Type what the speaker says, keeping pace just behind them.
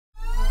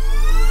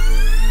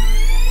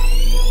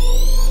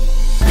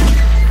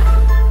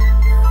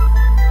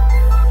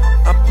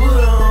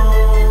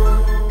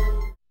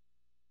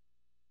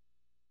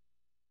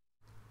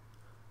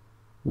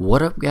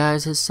What up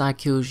guys, it's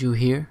Psykills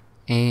here,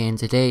 and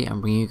today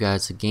I'm bringing you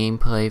guys a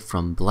gameplay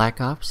from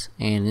Black Ops.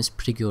 And in this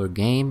particular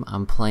game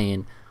I'm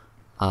playing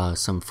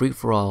some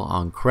free-for-all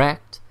on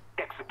Cracked,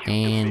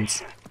 and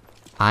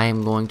I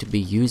am going to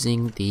be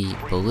using the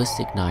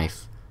ballistic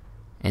knife.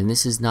 And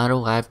this is not a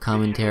live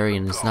commentary,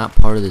 and it's not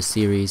part of the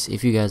series.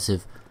 If you guys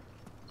have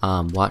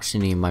watched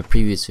any of my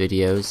previous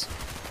videos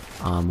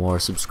or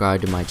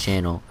subscribed to my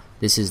channel,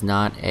 this is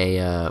not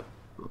a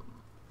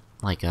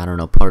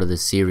part of the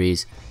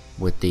series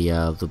with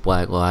the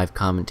Black live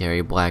commentary,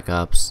 Black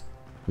Ops,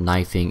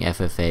 knifing,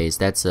 FFAs.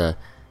 That's a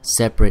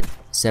separate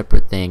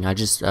thing. I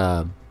just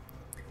wanted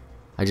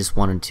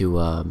to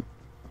I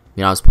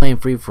was playing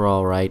free for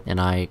all, right,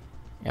 and I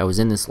was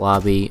in this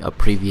lobby a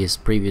previous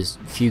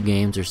few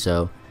games or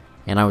so,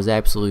 and I was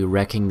absolutely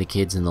wrecking the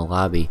kids in the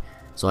lobby.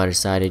 So I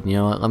decided, you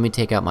know what, let me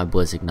take out my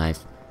ballistic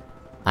knife.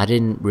 I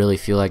didn't really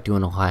feel like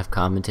doing a live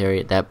commentary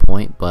at that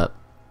point,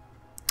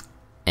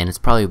 and it's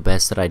probably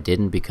best that I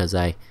didn't, because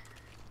I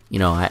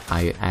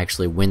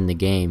actually win the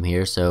game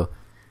here. So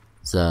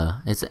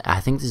I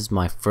think this is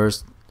my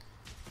first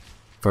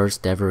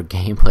ever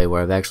gameplay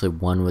where I've actually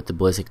won with the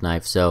ballistic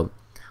knife. So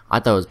I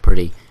thought it was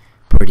pretty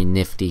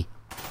nifty.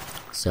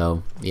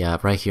 So yeah,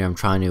 right here I'm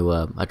trying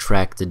to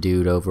attract the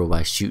dude over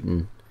by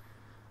shooting.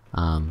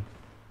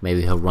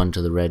 Maybe he'll run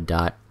to the red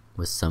dot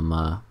with some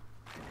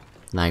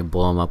and I can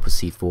blow him up with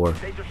C4.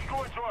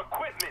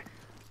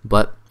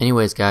 But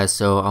anyways guys,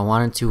 so I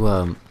wanted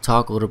to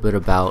talk a little bit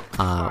about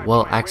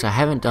well, actually I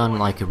haven't done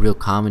like a real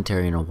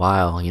commentary in a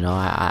while.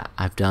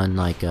 I've done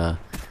like well,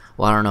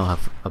 I don't know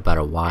about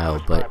a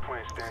while, but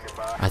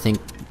I think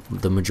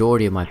the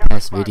majority of my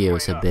past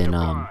videos have been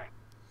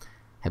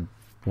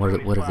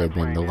what have they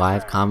been? The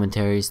live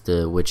commentaries,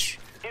 which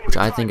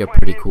I think are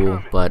pretty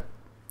cool. But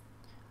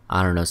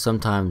I don't know,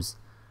 sometimes,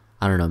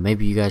 I don't know,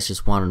 maybe you guys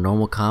just want a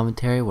normal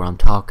commentary where I'm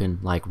talking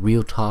like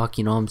real talk,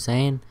 you know what I'm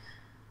saying?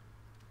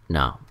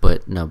 No,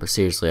 but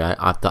seriously,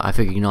 I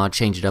figured, I'd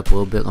change it up a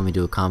little bit. Let me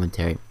do a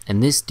commentary.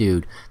 And this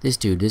dude,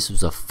 this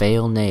was a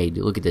fail nade.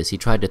 Look at this. He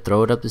tried to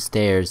throw it up the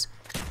stairs,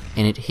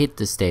 and it hit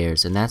the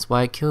stairs, and that's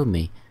why it killed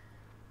me.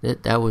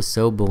 That was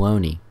so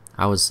baloney.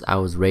 I was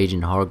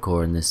raging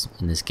hardcore in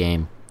this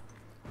game.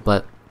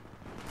 But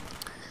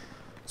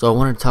so I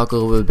want to talk a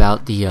little bit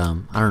about the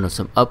I don't know,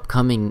 some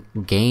upcoming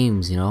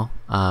games,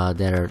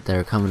 that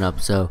are coming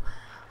up. So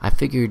I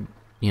figured,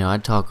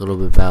 I'd talk a little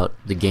bit about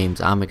the games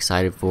I'm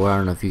excited for. I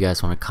don't know if you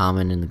guys want to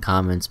comment in the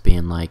comments,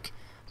 being like,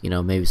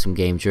 maybe some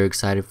games you're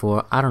excited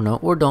for. I don't know,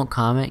 or don't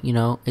comment.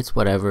 It's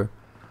whatever.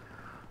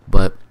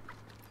 But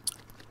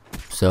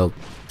so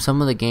some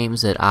of the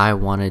games that I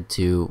wanted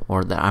to,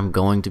 or that I'm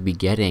going to be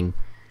getting,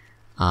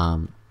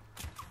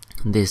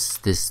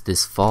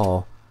 this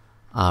fall,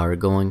 are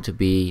going to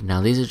be.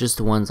 Now these are just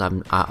the ones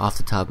I'm off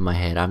the top of my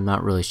head. I'm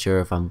not really sure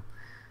if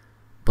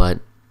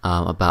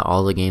about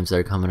all the games that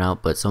are coming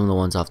out, but some of the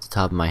ones off the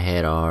top of my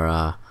head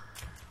are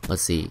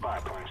let's see,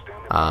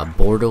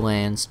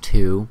 Borderlands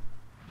 2,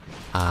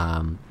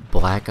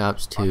 Black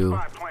Ops 2,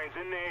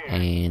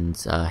 and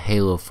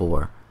Halo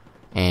 4.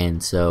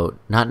 And so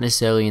not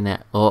necessarily in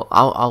that. Well,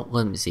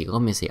 let me see.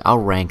 I'll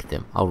rank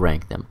them.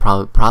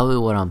 Probably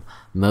what I'm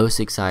most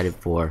excited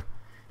for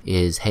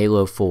is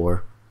Halo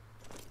 4,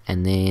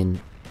 and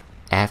then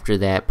after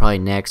that, probably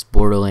next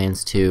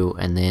Borderlands 2,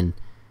 and then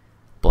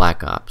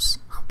Black Ops.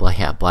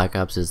 Yeah, Black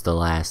Ops is the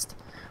last.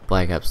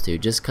 Black Ops 2,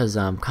 just because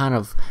I'm kind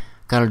of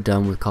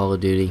done with Call of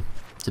Duty,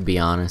 to be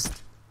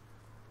honest.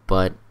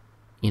 But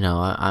I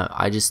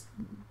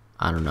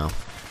don't know.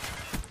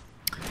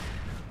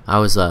 I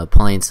was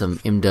playing some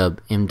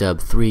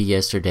MW 3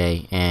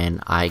 yesterday,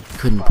 and I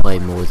couldn't play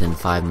more than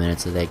 5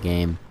 minutes of that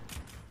game.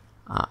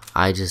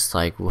 I just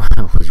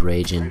was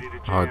raging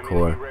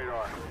hardcore,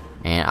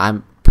 and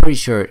I'm pretty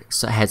sure it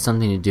had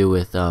something to do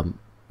with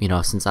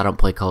since I don't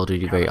play Call of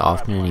Duty very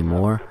often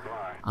anymore.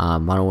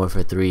 Modern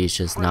Warfare 3 is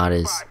just not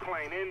as,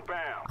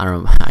 I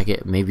don't know,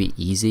 maybe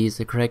easy is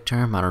the correct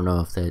term. I don't know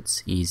if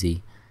that's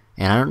easy.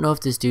 And I don't know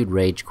if this dude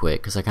rage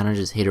quit, because I kind of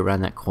just hid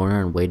around that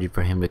corner and waited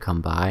for him to come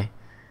by.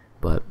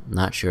 But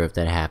not sure if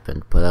that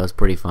happened. But that was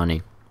pretty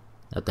funny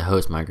that the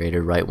host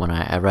migrated right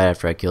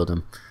after I killed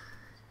him.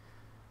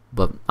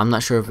 But I'm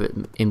not sure if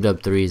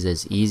MW 3 is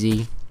as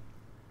easy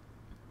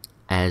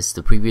as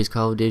the previous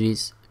Call of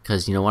Duties,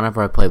 because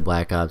whenever I play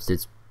Black Ops,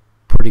 it's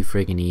pretty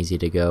freaking easy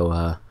to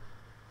go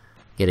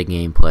get a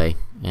gameplay.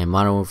 And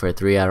Modern Warfare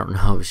 3, I don't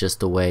know if it's just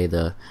the way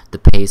the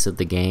pace of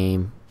the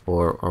game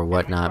or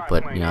whatnot,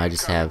 but I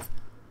just have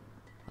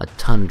a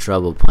ton of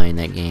trouble playing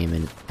that game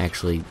and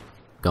actually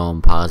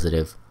going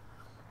positive.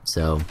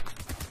 So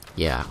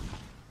yeah,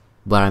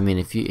 but I mean,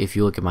 if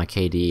you look at my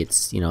KD,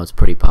 it's it's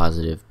pretty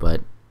positive.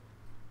 But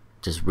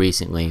just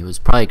recently, it was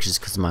probably just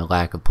because of my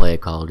lack of play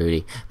of Call of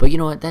Duty. But you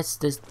know what? That's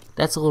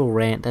a little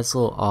rant. That's a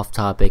little off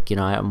topic. I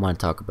don't want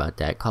to talk about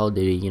that. Call of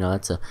Duty,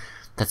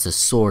 that's a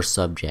sore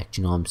subject.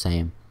 You know what I'm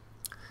saying?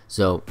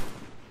 So,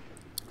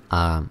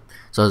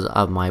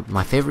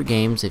 my favorite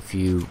games, if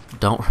you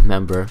don't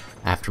remember,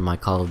 after my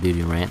Call of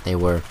Duty rant, they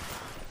were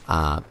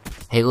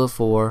Halo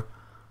 4,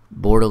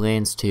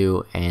 Borderlands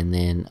 2, and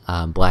then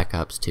Black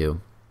Ops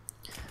 2.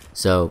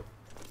 So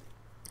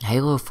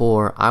Halo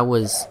 4,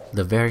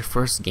 the very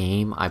first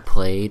game I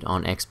played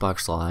on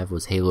Xbox Live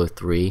was Halo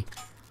 3,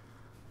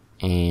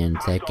 and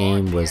that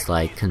game was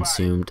like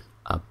consumed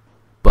a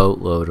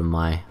boatload of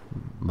my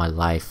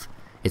life.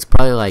 It's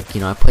probably like,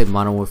 I played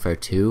Modern Warfare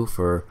 2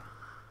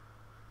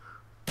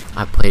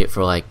 I played it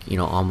for like,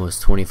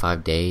 almost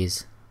 25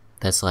 days.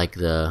 That's like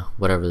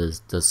whatever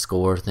the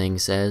score thing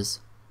says.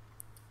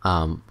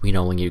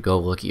 When you go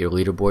look at your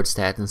leaderboard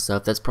stats and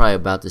stuff, that's probably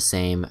about the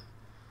same.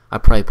 I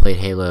probably played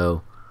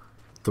Halo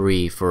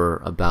 3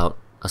 for about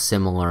a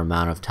similar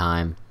amount of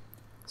time.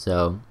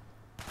 So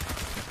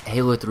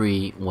Halo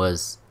 3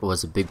 was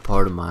a big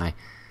part of my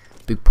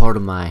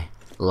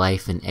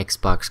life and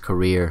Xbox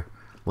career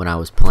when I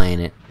was playing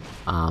it.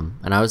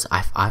 And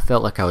I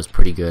felt like I was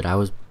pretty good.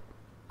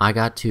 I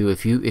got to,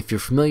 if you're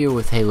familiar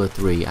with Halo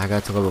 3, I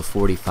got to level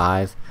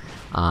 45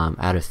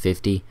 out of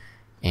 50,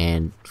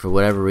 and for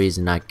whatever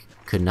reason I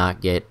could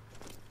not get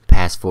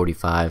past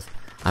 45.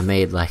 I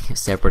made like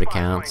separate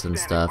accounts and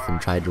stuff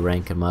and tried to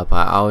rank them up.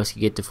 I always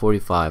could get to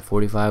 45.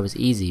 45 was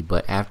easy,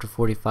 but after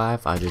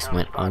 45 I just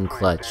went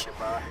unclutch.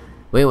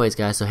 But anyways,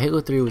 guys, so Halo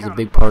 3 was a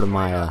big part of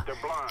my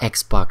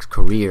Xbox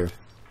career,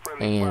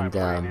 and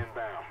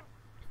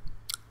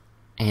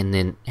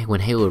then when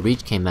Halo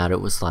Reach came out,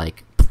 it was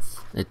like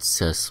it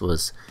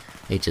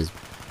just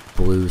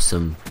blew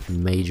some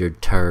major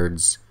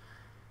turds,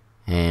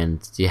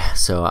 and yeah,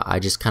 so I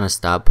just kind of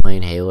stopped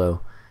playing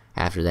Halo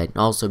after that. And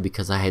also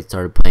because I had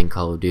started playing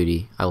Call of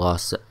Duty, I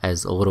lost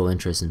as a little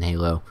interest in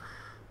Halo,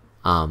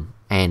 and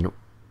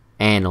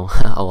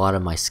a lot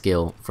of my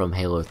skill from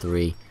Halo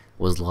 3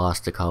 was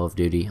lost to Call of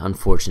Duty,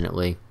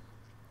 unfortunately.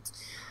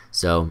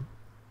 So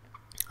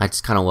I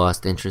just kind of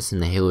lost interest in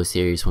the Halo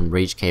series when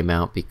Reach came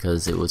out,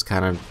 because it was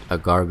kind of a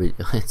garbage.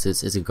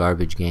 It's a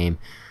garbage game.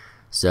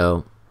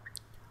 So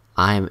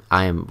I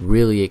am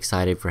really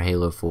excited for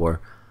Halo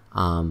 4.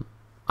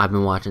 I've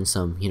been watching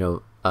some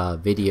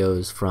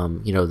videos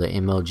from the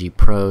MLG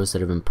pros that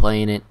have been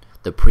playing it,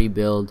 the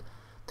pre-build,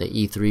 the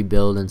E3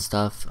 build and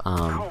stuff.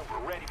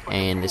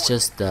 And it's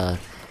just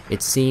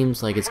it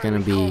seems like it's gonna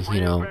be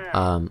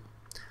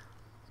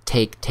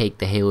take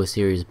the Halo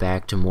series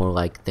back to more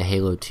like the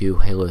Halo 2,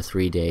 Halo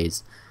 3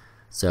 days.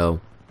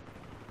 So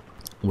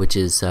which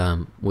is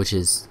a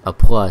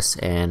plus,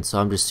 and so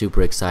I'm just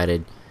super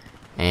excited.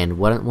 And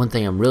one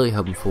thing I'm really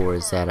hoping for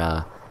is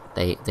that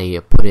they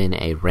put in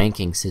a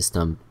ranking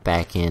system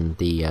back in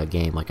the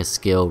game, like a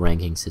skill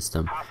ranking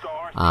system,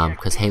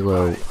 because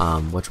Halo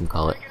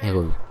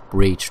Halo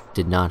Reach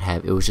did not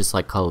have. It was just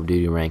like Call of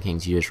Duty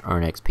rankings. You just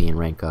earn XP and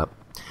rank up.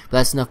 But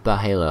that's enough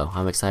about Halo.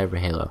 I'm excited for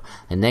Halo.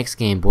 The next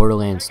game,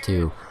 Borderlands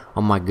 2.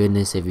 Oh my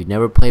goodness, if you've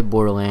never played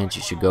Borderlands,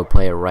 you should go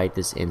play it right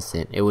this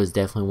instant. It was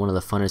definitely one of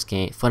the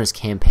funnest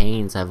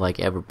campaigns I've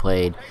ever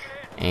played,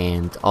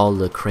 and all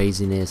the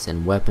craziness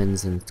and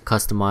weapons and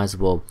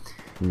customizable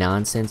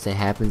nonsense that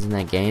happens in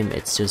that game,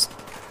 it's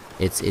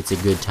a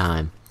good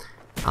time.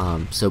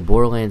 So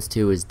Borderlands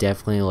 2 is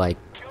definitely like,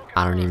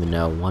 I don't even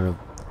know,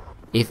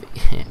 if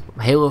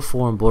Halo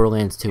 4 and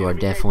Borderlands 2 are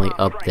definitely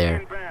up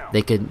there.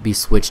 They could be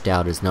switched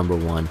out as number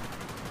 1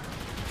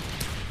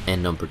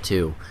 and number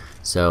 2.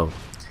 So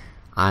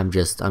I'm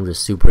just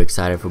super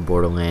excited for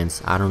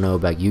Borderlands. I don't know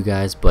about you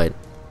guys, but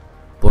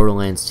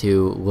Borderlands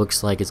 2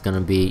 looks like it's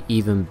gonna be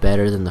even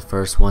better than the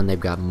first one. They've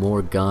got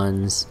more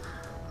guns,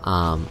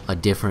 a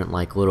different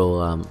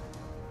little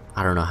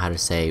I don't know how to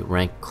say,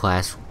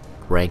 class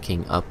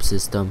ranking up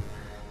system.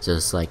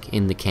 Just like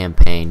in the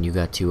campaign, you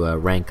got to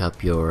rank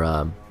up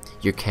your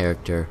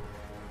character.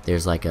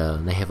 There's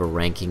they have a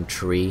ranking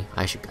tree,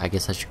 I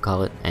guess I should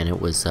call it, and it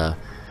was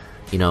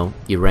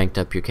you ranked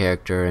up your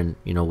character, and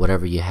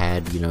whatever you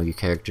had, your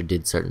character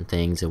did certain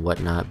things and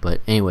whatnot.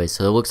 But anyway,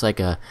 so it looks like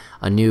a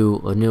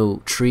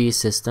new tree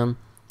system,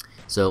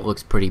 so it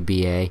looks pretty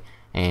BA,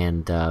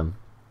 and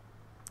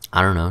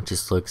I don't know, it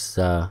just looks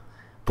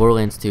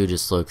Borderlands 2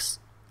 just looks,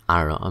 I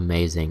don't know,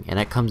 amazing. And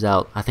that comes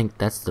out, I think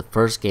that's the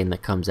first game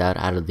that comes out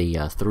of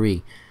the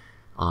 3.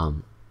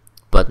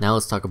 But now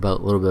let's talk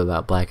about a little bit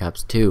about Black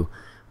Ops 2,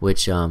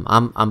 which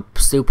I'm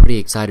still pretty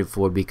excited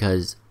for,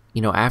 because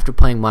after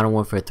playing Modern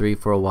Warfare 3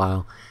 for a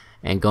while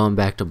and going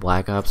back to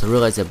Black Ops, I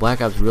realized that Black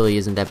Ops really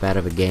isn't that bad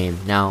of a game.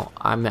 Now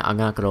I'm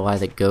not gonna lie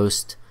that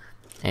Ghost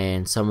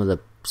and some of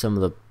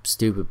the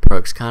stupid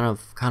perks kind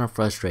of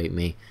frustrate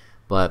me,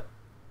 but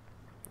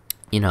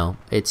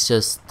it's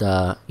just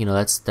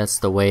that's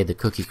the way the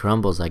cookie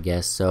crumbles, I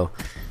guess. So,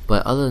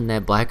 but other than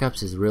that, Black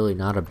Ops is really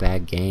not a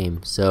bad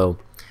game. So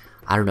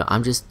I don't know,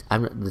 I'm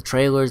the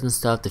trailers and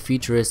stuff, the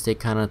futuristic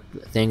kind of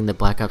thing that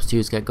Black Ops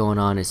 2's got going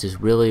on, it's just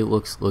really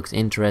looks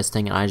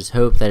interesting, and I just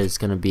hope that it's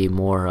gonna be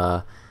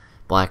more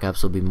Black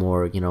Ops will be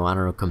more, I don't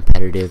know,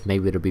 competitive.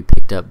 Maybe it'll be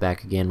picked up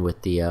back again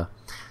with the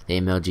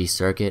MLG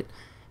circuit.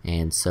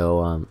 And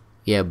so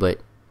yeah,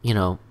 but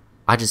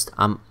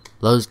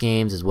those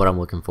games is what I'm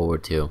looking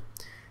forward to.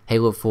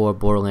 Halo 4,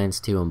 Borderlands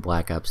 2, and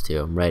Black Ops 2.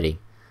 I'm ready.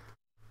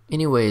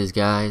 Anyways,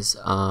 guys,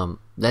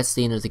 that's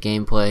the end of the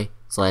gameplay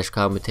 /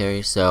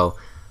 commentary. So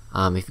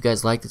If you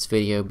guys like this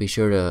video, be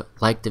sure to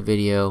like the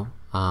video,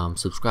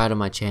 subscribe to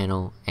my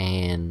channel,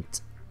 and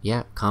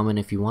yeah, comment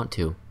if you want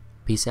to.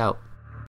 Peace out.